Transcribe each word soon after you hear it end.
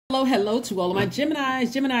Hello to all of my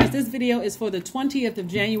Geminis. This video is for the 20th of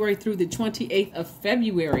January through the 28th of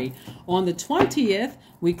February. On the 20th,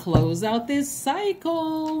 we close out this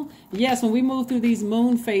cycle. Yes, when we move through these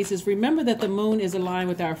moon phases, remember that the moon is aligned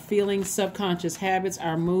with our feelings, subconscious habits,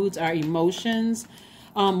 our moods, our emotions,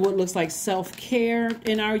 what looks like self-care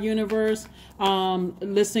in our universe,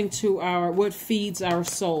 listening to what feeds our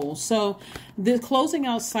soul. So the closing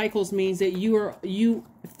out cycles means that you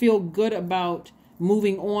feel good about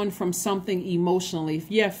moving on from something emotionally.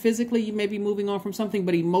 Yeah, physically you may be moving on from something,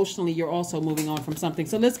 but emotionally you're also moving on from something.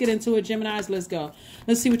 So let's get into it, Geminis. Let's go.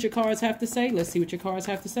 Let's see what your cards have to say. Let's see what your cards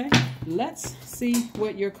have to say. Let's see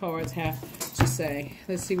what your cards have to say.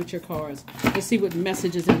 Let's see what let's see what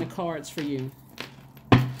messages in the cards for you.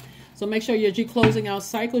 So make sure you're closing out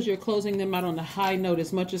cycles, you're closing them out on a high note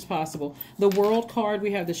as much as possible. The World card, we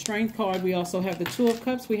have the Strength card, we also have the Two of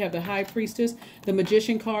Cups, we have the High Priestess, the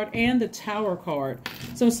Magician card, and the Tower card.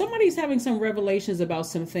 So somebody's having some revelations about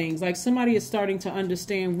some things. Like somebody is starting to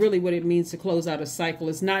understand really what it means to close out a cycle.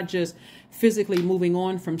 It's not just physically moving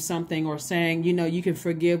on from something or saying, you know, you can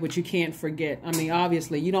forgive, but you can't forget. I mean,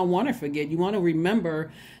 obviously, you don't want to forget. You want to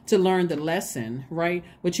remember to learn the lesson, right?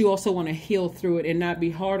 But you also want to heal through it and not be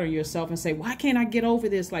hard on yourself and say, why can't I get over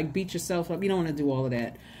this? Like beat yourself up. You don't want to do all of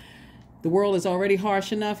that. The world is already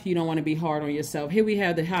harsh enough. You don't want to be hard on yourself. Here we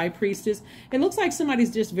have the High Priestess. It looks like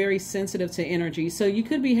somebody's just very sensitive to energy. So you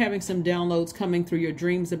could be having some downloads coming through your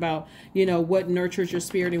dreams about, you know, what nurtures your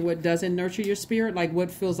spirit and what doesn't nurture your spirit. Like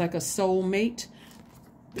what feels like a soul mate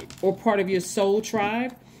or part of your soul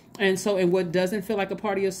tribe. And what doesn't feel like a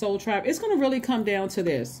part of your soul tribe. It's going to really come down to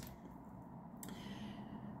this.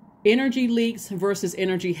 Energy leaks versus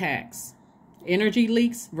energy hacks. Energy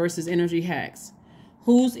leaks versus energy hacks.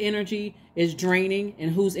 Whose energy is draining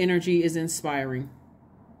and whose energy is inspiring.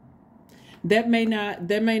 That may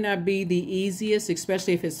not be the easiest,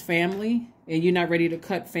 especially if it's family and you're not ready to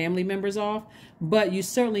cut family members off, but you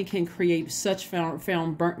certainly can create such firm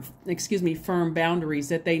boundaries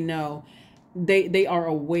that they know they are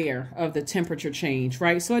aware of the temperature change,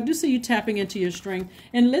 right? So I do see you tapping into your strength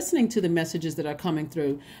and listening to the messages that are coming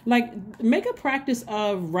through. Like make a practice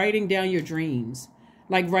of writing down your dreams.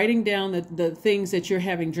 Like writing down the things that you're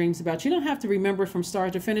having dreams about. You don't have to remember from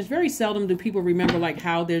start to finish. Very seldom do people remember like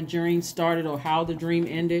how their dream started or how the dream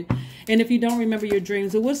ended. And if you don't remember your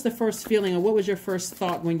dreams, well, what's the first feeling or what was your first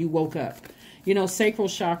thought when you woke up? You know, sacral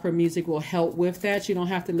chakra music will help with that. You don't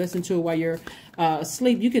have to listen to it while you're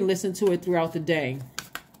asleep. You can listen to it throughout the day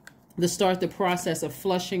to start the process of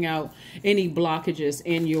flushing out any blockages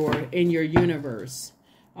in your universe.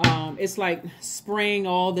 It's like spraying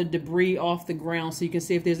all the debris off the ground so you can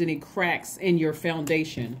see if there's any cracks in your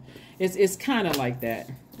foundation. It's kind of like that.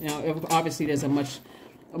 You know, obviously there's a much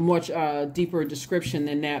deeper description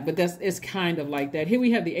than that, but it's kind of like that. Here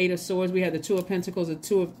we have the Eight of Swords, we have the Two of Pentacles,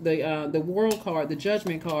 the World card, the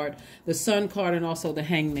Judgment card, the Sun card, and also the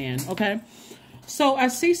Hangman. Okay. So I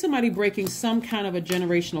see somebody breaking some kind of a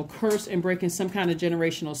generational curse and breaking some kind of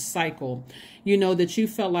generational cycle. You know, that you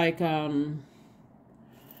felt like,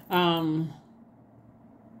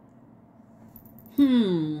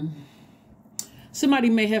 somebody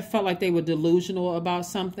may have felt like they were delusional about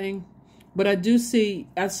something, but I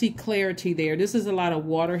see clarity there. This is a lot of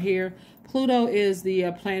water here. Pluto is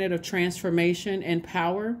the planet of transformation and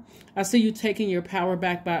power. I see you taking your power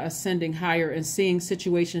back by ascending higher and seeing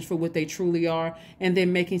situations for what they truly are and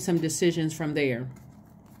then making some decisions from there.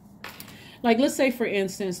 Like let's say for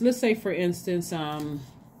instance,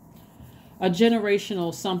 a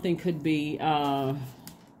generational something could be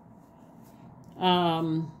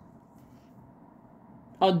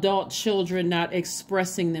adult children not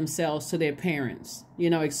expressing themselves to their parents, you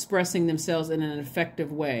know, expressing themselves in an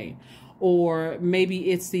effective way. Or maybe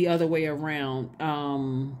it's the other way around.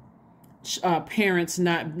 Parents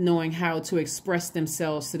not knowing how to express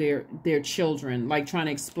themselves to their children, like trying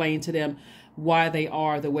to explain to them why they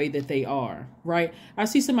are the way that they are, right? I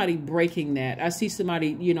see somebody breaking that. I see somebody,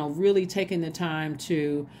 you know, really taking the time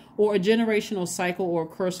to, or a generational cycle or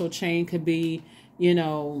cursal chain could be, you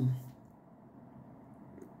know,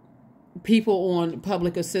 people on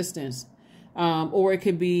public assistance. Or it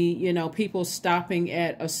could be, you know, people stopping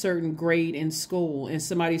at a certain grade in school and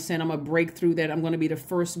somebody saying, I'm going to break through that. I'm going to be the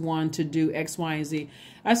first one to do X, Y, and Z.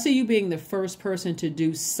 I see you being the first person to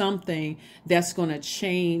do something that's going to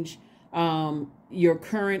change your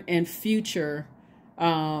current and future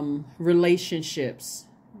relationships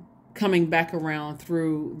coming back around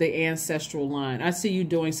through the ancestral line. I see you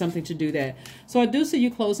doing something to do that. So I do see you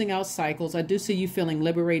closing out cycles. I do see you feeling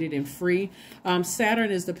liberated and free. Saturn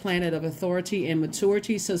is the planet of authority and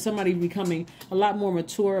maturity. So somebody becoming a lot more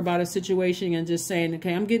mature about a situation and just saying,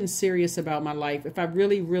 okay, I'm getting serious about my life. If I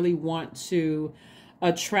really, really want to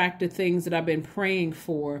attract the things that I've been praying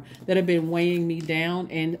for, that have been weighing me down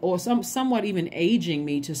and or somewhat even aging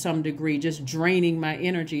me to some degree, just draining my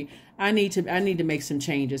energy. I need to make some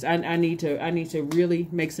changes. I need to really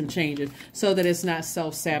make some changes so that it's not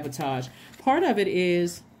self-sabotage. Part of it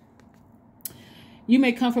is you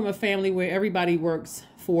may come from a family where everybody works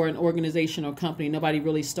for an organization or company. Nobody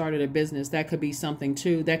really started a business. That could be something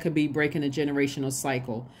too. That could be breaking a generational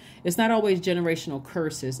cycle. It's not always generational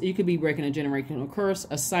curses. You could be breaking a generational curse,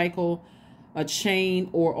 a cycle, a chain,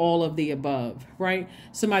 or all of the above, right?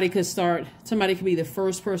 Somebody could be the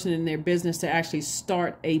first person in their business to actually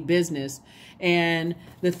start a business. And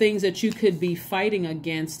the things that you could be fighting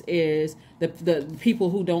against is the people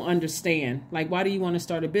who don't understand. Like, why do you want to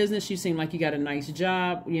start a business? You seem like you got a nice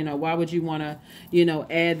job. You know, why would you want to,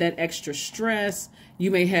 add that extra stress?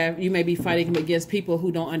 You may be fighting against people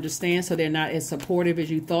who don't understand, so they're not as supportive as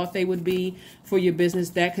you thought they would be for your business.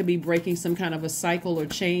 That could be breaking some kind of a cycle or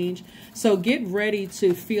change. So get ready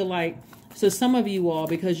to feel like, so some of you all,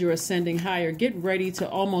 because you're ascending higher, get ready to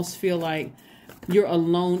almost feel like you're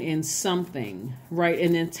alone in something, right?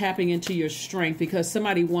 And then tapping into your strength, because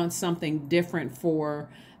somebody wants something different for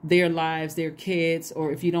their lives, their kids,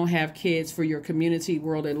 or if you don't have kids, for your community,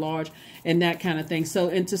 world at large, and that kind of thing. So,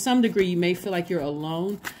 and to some degree, you may feel like you're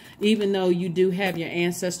alone, even though you do have your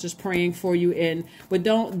ancestors praying for you. But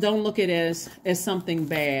don't look at it as something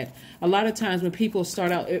bad. A lot of times when people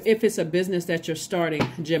start out, if it's a business that you're starting,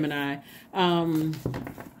 Gemini,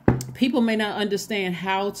 people may not understand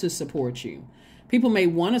how to support you. People may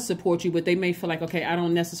want to support you, but they may feel like, okay, I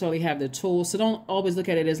don't necessarily have the tools. So don't always look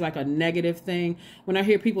at it as like a negative thing. When I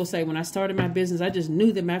hear people say, when I started my business, I just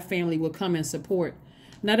knew that my family would come and support.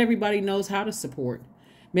 Not everybody knows how to support.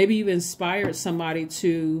 Maybe you've inspired somebody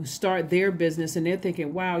to start their business and they're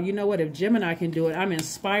thinking, wow, you know what, if Gemini can do it, I'm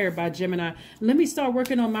inspired by Gemini. Let me start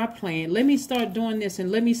working on my plan. Let me start doing this and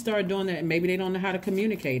let me start doing that. And maybe they don't know how to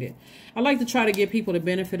communicate it. I like to try to give people the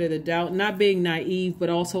benefit of the doubt, not being naive, but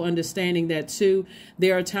also understanding that too,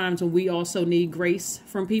 there are times when we also need grace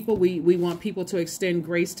from people. We want people to extend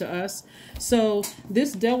grace to us. So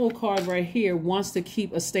this Devil card right here wants to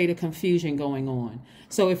keep a state of confusion going on.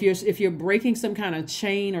 So if you're breaking some kind of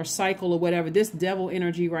chain or cycle or whatever, this Devil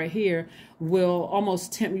energy right here will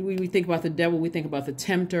almost tempt. We think about the devil, we think about the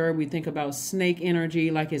tempter, we think about snake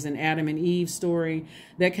energy, like it's an Adam and Eve story,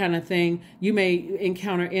 that kind of thing. You may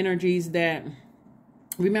encounter energies that,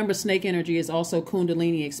 remember, snake energy is also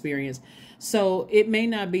Kundalini experience. So it may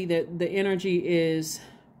not be that the energy is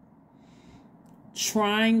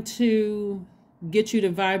trying to get you to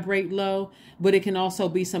vibrate low, but it can also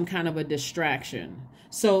be some kind of a distraction.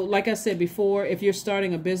 So like I said before, if you're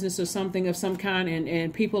starting a business or something of some kind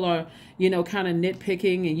and people are, kind of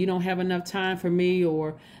nitpicking and you don't have enough time for me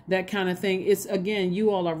or that kind of thing, it's, again,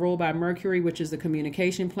 you all are ruled by Mercury, which is the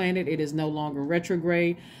communication planet. It is no longer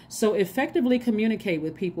retrograde. So effectively communicate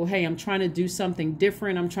with people. Hey, I'm trying to do something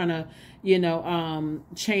different. I'm trying to,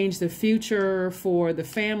 change the future for the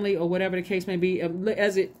family or whatever the case may be,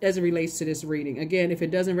 as it relates to this reading. Again, if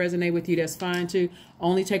it doesn't resonate with you, that's fine too.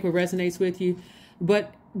 Only take what resonates with you.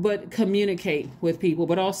 But communicate with people,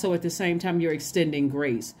 but also at the same time, you're extending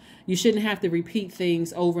grace. You shouldn't have to repeat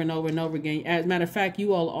things over and over and over again. As a matter of fact,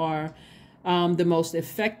 you all are the most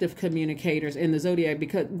effective communicators in the zodiac,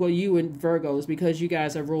 because, well, you and Virgos, because you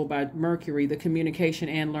guys are ruled by Mercury, the communication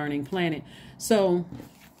and learning planet. So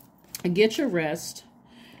get your rest.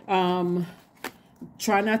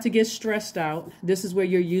 Try not to get stressed out. This is where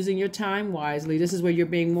you're using your time wisely. This is where you're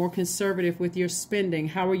being more conservative with your spending.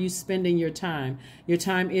 How are you spending your time? Your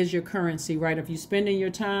time is your currency, right? If you're spending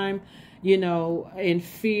your time, in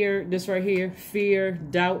fear, this right here, fear,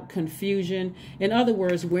 doubt, confusion. In other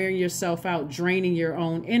words, wearing yourself out, draining your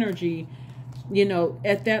own energy,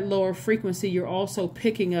 at that lower frequency, you're also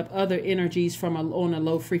picking up other energies from on a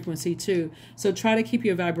low frequency too. So try to keep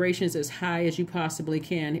your vibrations as high as you possibly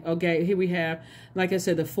can. Okay, here we have, like I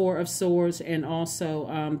said, the Four of Swords and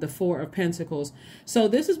also the Four of Pentacles. So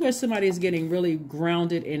this is where somebody is getting really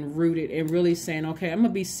grounded and rooted and really saying, okay, I'm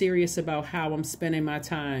going to be serious about how I'm spending my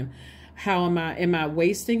time. How am I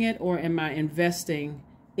wasting it, or am I investing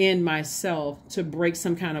in myself to break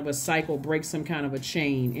some kind of a cycle, break some kind of a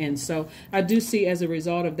chain. And so I do see, as a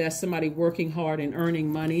result of that, somebody working hard and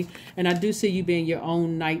earning money. And I do see you being your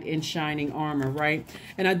own knight in shining armor, right?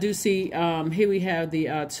 And I do see, here we have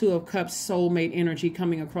the Two of Cups, soulmate energy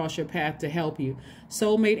coming across your path to help you.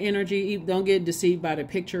 Soulmate energy, don't get deceived by the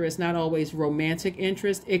picture. It's not always romantic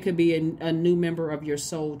interest. It could be a new member of your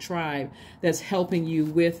soul tribe that's helping you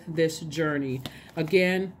with this journey.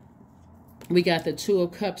 Again, we got the Two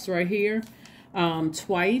of Cups right here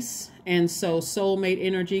twice. And so soulmate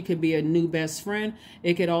energy could be a new best friend.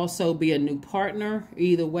 It could also be a new partner.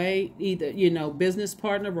 Either way, either, you know, business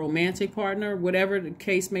partner, romantic partner, whatever the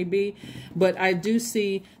case may be. But I do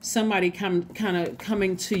see somebody kind of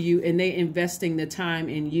coming to you, and they investing the time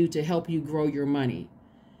in you to help you grow your money.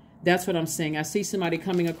 That's what I'm saying. I see somebody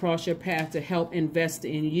coming across your path to help invest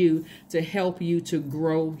in you, to help you to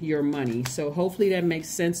grow your money. So hopefully that makes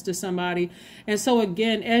sense to somebody. And so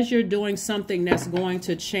again, as you're doing something that's going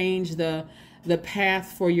to change the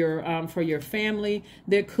path for your family,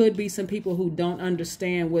 there could be some people who don't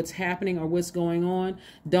understand what's happening or what's going on.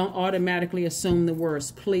 Don't automatically assume the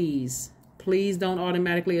worst, please. Please don't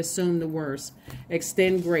automatically assume the worst.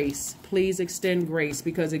 Extend grace. Please extend grace,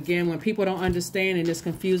 because again, when people don't understand and it's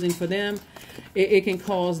confusing for them, it can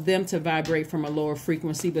cause them to vibrate from a lower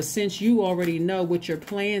frequency. But since you already know what your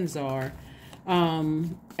plans are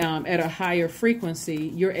at a higher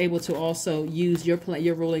frequency, you're able to also use your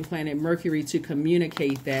ruling planet Mercury to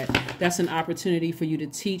communicate that. That's an opportunity for you to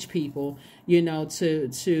teach people, you know,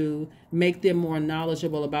 to make them more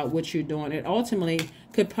knowledgeable about what you're doing. It ultimately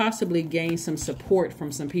could possibly gain some support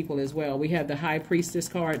from some people as well. We have the High Priestess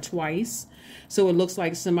card twice. So it looks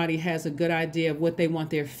like somebody has a good idea of what they want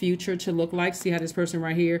their future to look like. See how this person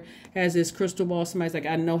right here has this crystal ball? Somebody's like,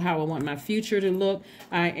 I know how I want my future to look.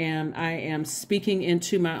 I am speaking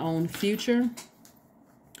into my own future.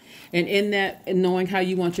 And in that, knowing how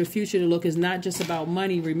you want your future to look is not just about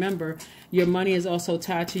money. Remember, your money is also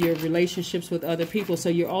tied to your relationships with other people. So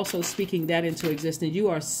you're also speaking that into existence. You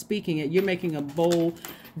are speaking it. You're making a bold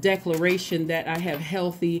declaration that I have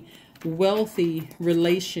healthy, wealthy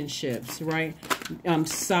relationships, right?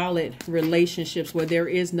 Solid relationships where there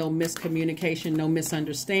is no miscommunication, no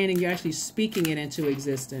misunderstanding. You're actually speaking it into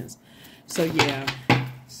existence. So yeah.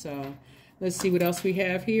 So let's see what else we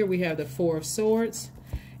have here. We have the Four of Swords.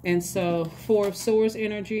 And so Four of Swords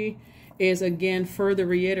energy is, again, further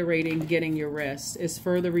reiterating getting your rest. It's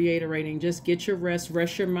further reiterating, just get your rest,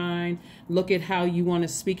 rest your mind, look at how you want to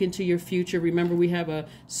speak into your future. Remember, we have a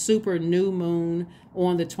super new moon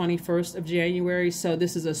on the 21st of January. So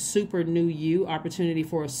this is a super new you, opportunity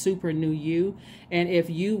for a super new you. And if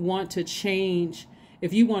you want to change,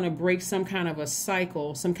 if you want to break some kind of a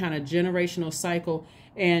cycle, some kind of generational cycle,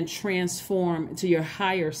 and transform to your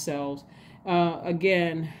higher selves,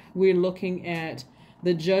 again, we're looking at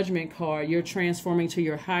the Judgment card. You're transforming to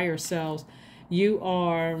your higher selves. You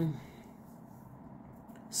are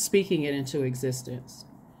speaking it into existence.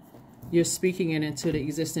 You're speaking it into the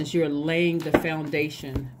existence. You're laying the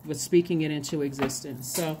foundation with speaking it into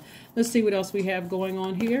existence. So let's see what else we have going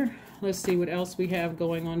on here. Let's see what else we have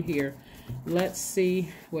going on here. Let's see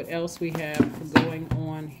what else we have going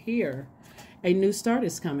on here. A new start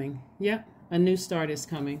is coming. Yep, a new start is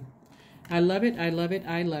coming. I love it. I love it.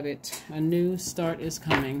 I love it. A new start is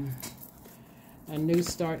coming. A new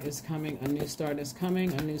start is coming. A new start is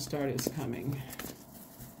coming. A new start is coming.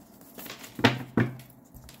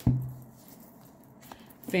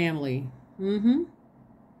 Family.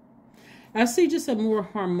 I see just a more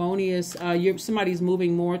harmonious, somebody's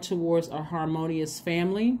moving more towards a harmonious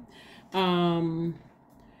family. And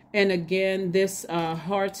again, this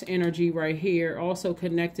heart energy right here also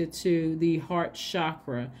connected to the heart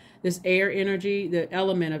chakra. This air energy, the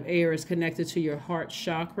element of air, is connected to your heart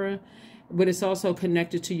chakra, but it's also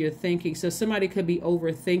connected to your thinking. So somebody could be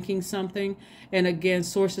overthinking something. And again,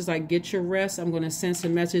 sources like get your rest. I'm going to send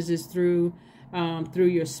some messages through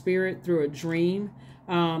your spirit, through a dream.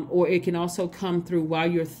 Or it can also come through while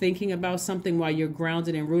you're thinking about something, while you're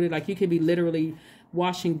grounded and rooted. Like you could be literally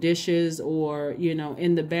washing dishes, or, you know,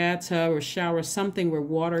 in the bathtub or shower, something where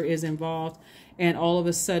water is involved. And all of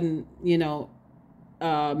a sudden, you know,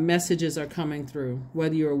 messages are coming through,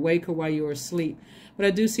 whether you're awake or while you're asleep. But I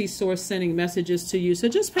do see Source sending messages to you. So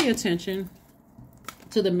just pay attention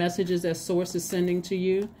to the messages that Source is sending to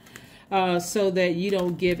you, so that you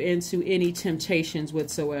don't give into any temptations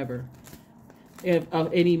whatsoever,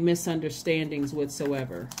 of any misunderstandings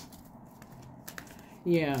whatsoever.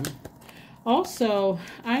 Yeah. Also,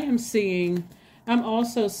 I'm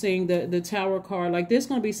also seeing the Tower card. Like there's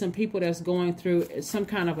going to be some people that's going through some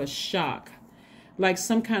kind of a shock. like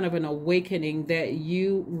some kind of an awakening that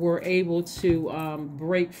you were able to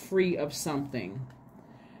break free of something.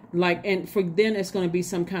 Like, and for then it's going to be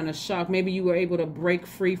some kind of shock. Maybe you were able to break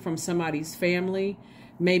free from somebody's family,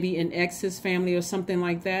 maybe an ex's family or something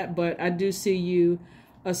like that. But I do see you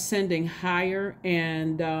ascending higher,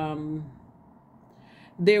 and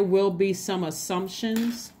there will be some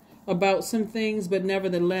assumptions about some things, but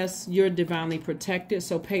nevertheless, you're divinely protected.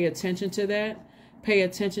 So pay attention to that. Pay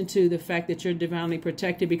attention to the fact that you're divinely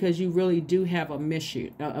protected, because you really do have a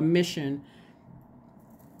mission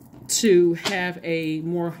to have a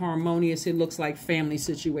more harmonious, it looks like, family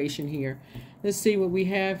situation here. Let's see what we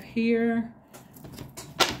have here.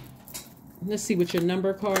 Let's see what your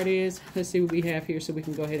number card is. Let's see what we have here so we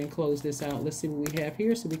can go ahead and close this out. Let's see what we have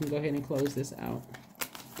here so we can go ahead and close this out.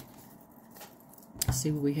 Let's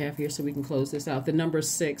see what we have here so we can close this out. The number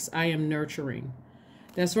 6, I am nurturing.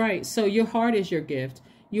 That's right. So your heart is your gift.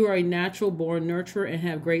 You are a natural born nurturer and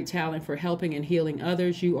have great talent for helping and healing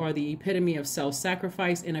others. You are the epitome of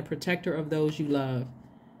self-sacrifice and a protector of those you love.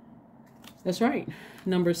 That's right.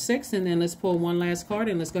 Number 6. And then let's pull one last card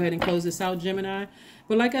and let's go ahead and close this out, Gemini.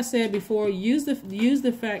 But like I said before, use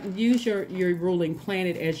your ruling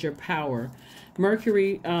planet as your power.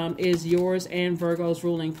 Mercury is yours and Virgo's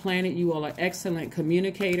ruling planet. You all are excellent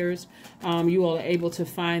communicators. You all are able to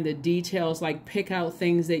find the details, like pick out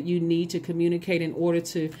things that you need to communicate in order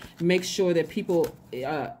to make sure that people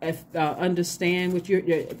understand what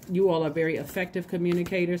you all are very effective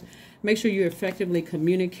communicators. Make sure you effectively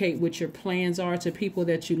communicate what your plans are to people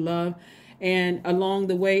that you love. And along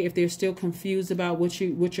the way, if they're still confused about what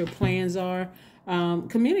your plans are,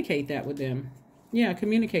 communicate that with them. Yeah,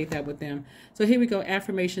 communicate that with them. So here we go,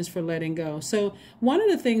 affirmations for letting go. So one of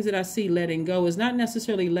the things that I see letting go is not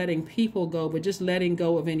necessarily letting people go, but just letting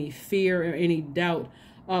go of any fear or any doubt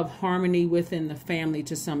of harmony within the family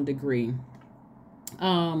to some degree.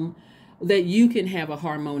 That you can have a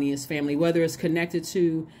harmonious family, whether it's connected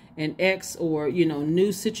to an ex or,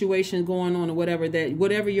 new situation going on or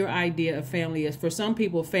whatever your idea of family is. For some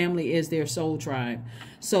people, family is their soul tribe.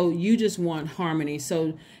 So you just want harmony.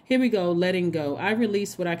 So here we go, letting go. I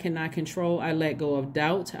release what I cannot control. I let go of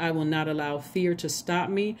doubt. I will not allow fear to stop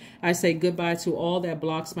me. I say goodbye to all that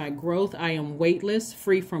blocks my growth. I am weightless,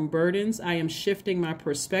 free from burdens. I am shifting my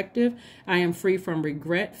perspective. I am free from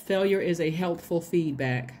regret. Failure is a helpful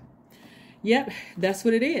feedback. Yep, that's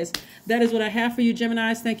what it is. That is what I have for you,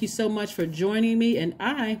 Geminis. Thank you so much for joining me, and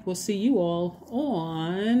I will see you all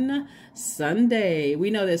on Sunday. We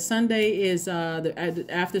know that Sunday is,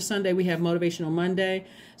 after Sunday, we have Motivational Monday.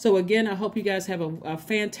 So again, I hope you guys have a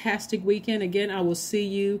fantastic weekend. Again, I will see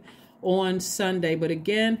you on Sunday. But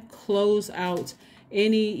again, close out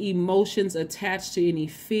any emotions attached to any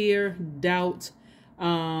fear, doubt,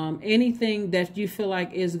 anything that you feel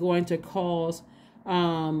like is going to cause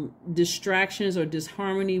distractions or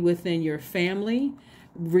disharmony within your family,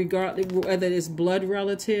 regardless whether it's blood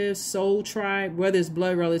relatives, soul tribe, whether it's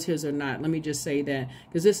blood relatives or not. Let me just say that,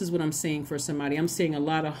 because this is what I'm seeing for somebody. I'm seeing a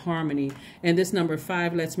lot of harmony, and this number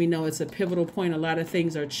 5 lets me know it's a pivotal point. A lot of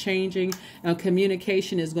things are changing, and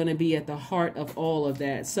communication is going to be at the heart of all of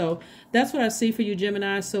that. So that's what I see for you,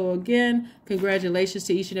 Gemini. So again, congratulations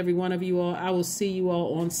to each and every one of you all. I will see you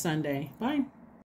all on Sunday. Bye.